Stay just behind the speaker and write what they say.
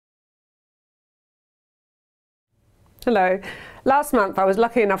Hello. Last month I was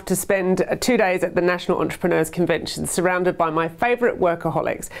lucky enough to spend 2 days at the National Entrepreneurs Convention surrounded by my favourite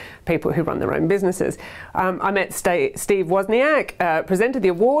workaholics, people who run their own businesses. I met Steve Wozniak, presented the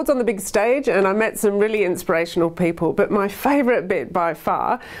awards on the big stage, and I met some really inspirational people. But my favourite bit by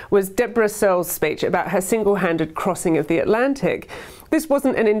far was Deborah Searle's speech about her single-handed crossing of the Atlantic. This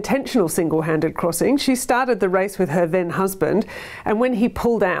wasn't an intentional single-handed crossing. She started the race with her then husband, and when he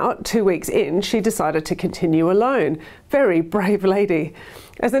pulled out 2 weeks in, she decided to continue alone. Very brave lady.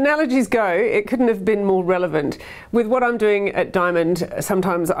 As analogies go, it couldn't have been more relevant. With what I'm doing at Diamond,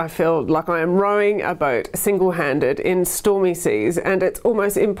 sometimes I feel like I am rowing a boat single-handed in stormy seas, and it's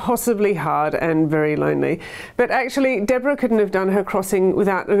almost impossibly hard and very lonely. But actually, Deborah couldn't have done her crossing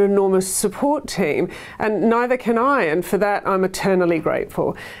without an enormous support team, and neither can I, and for that I'm eternally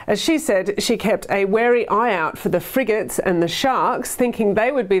grateful. As she said, she kept a wary eye out for the frigates and the sharks, thinking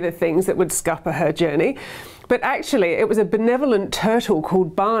they would be the things that would scupper her journey. But actually, it was a benevolent turtle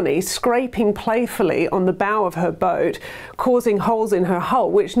called Barney scraping playfully on the bow of her boat, causing holes in her hull,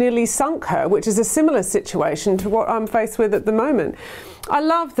 which nearly sunk her, which is a similar situation to what I'm faced with at the moment. I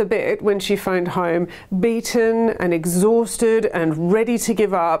love the bit when she phoned home, beaten and exhausted and ready to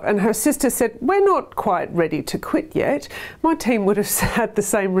give up, and her sister said, "We're not quite ready to quit yet." My team would have had the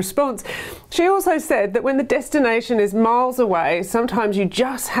same response. She also said that when the destination is miles away, sometimes you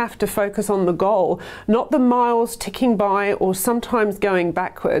just have to focus on the goal, not the miles ticking by or sometimes going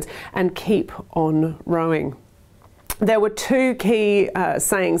backwards, and keep on rowing. There were two key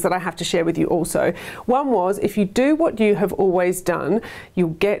sayings that I have to share with you also. One was, if you do what you have always done, you'll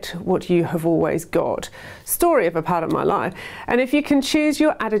get what you have always got. Story of a part of my life. And if you can choose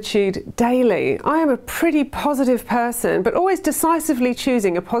your attitude daily. I am a pretty positive person, but always decisively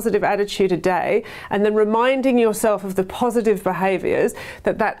choosing a positive attitude a day and then reminding yourself of the positive behaviours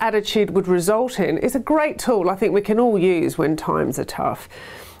that that attitude would result in is a great tool I think we can all use when times are tough.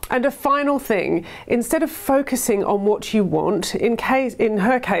 And a final thing, instead of focusing on what you want, in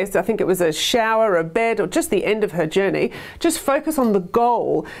her case, I think it was a shower, a bed, or just the end of her journey, just focus on the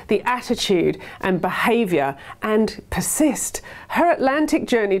goal, the attitude and behaviour, and persist. Her Atlantic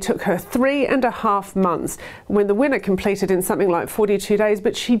journey took her 3.5 months, when the winner completed in something like 42 days,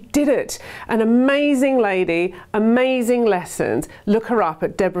 but she did it. An amazing lady, amazing lessons. Look her up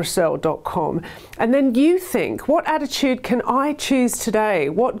at deborahsearle.com. And then you think, what attitude can I choose today?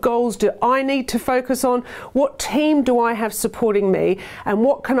 What goals do I need to focus on? What team do I have supporting me? And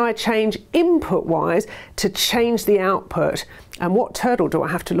what can I change input-wise to change the output? And what turtle do I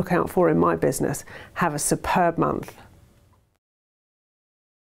have to look out for in my business? Have a superb month.